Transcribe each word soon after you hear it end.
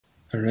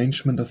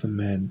Arraignmnet of a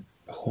Man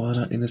by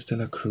Juana Ines de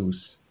la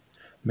Cruz.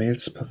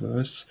 Males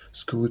perverse,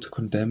 schooled to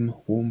condemn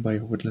whom by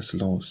witless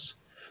laws,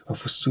 or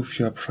forsooth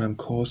your prime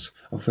cause,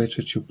 of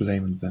which you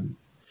blame in them.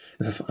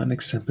 If with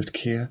unexampled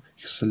care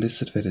you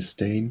solicit their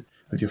disdain,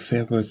 will your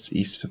fair words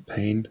ease the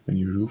pain when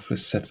you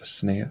ruthless set the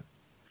snare?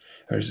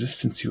 A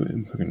resistance you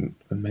impugn,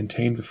 and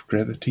maintain with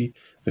gravity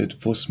that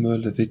it was mere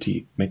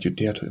levity made you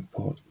dare to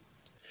import.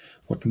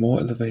 What more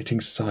elevating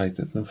sight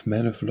than of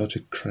men of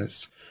logic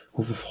crass,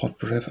 who with hot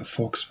breath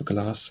affogs the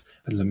glass,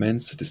 and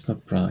laments it is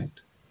not bright?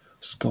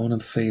 Scorn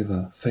and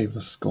favour,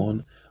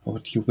 scorn, or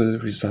what you will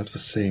result the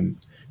same.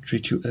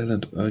 Treat you ill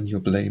and earn your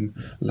blame,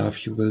 love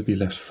you will be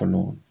left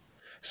forlorn.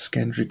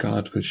 Scant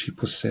regard will she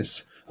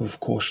possess, who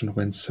with caution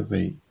wends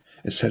away,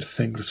 is held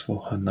thankless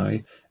for her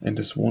nigh, and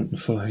is wanton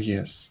for her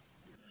yes.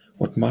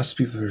 What must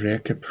be the rare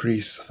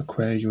caprice of the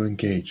quarry you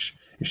engage?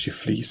 If she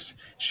flees,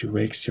 she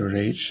wakes your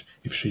rage;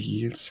 if she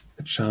yields,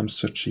 it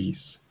charms your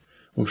cheese.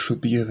 Who should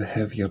bear the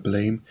heavier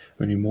blame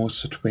when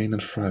remorse the twain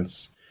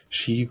enthralls?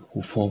 She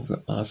who for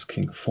the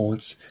asking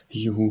falls,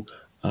 he who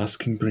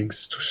asking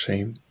brings to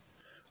shame?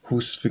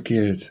 Whose the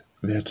guilt?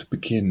 Where to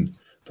begin?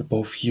 For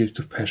both yield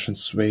to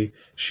passion's sway;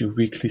 she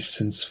weakly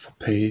sins for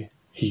pay,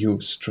 he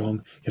who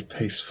strong yet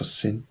pays for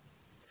sin.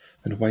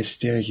 Then why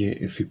stare ye,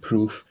 if we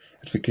prove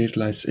that the guilt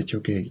lies at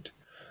your gate?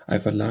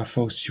 Either love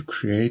those you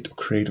create, or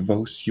create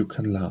those you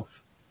can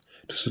love.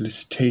 To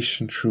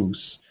solicitation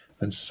truce,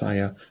 then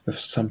sire, with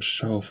some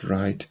show of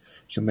right,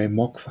 you may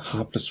mock the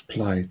harmless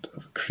plight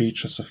of the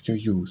creatures of your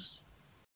youth.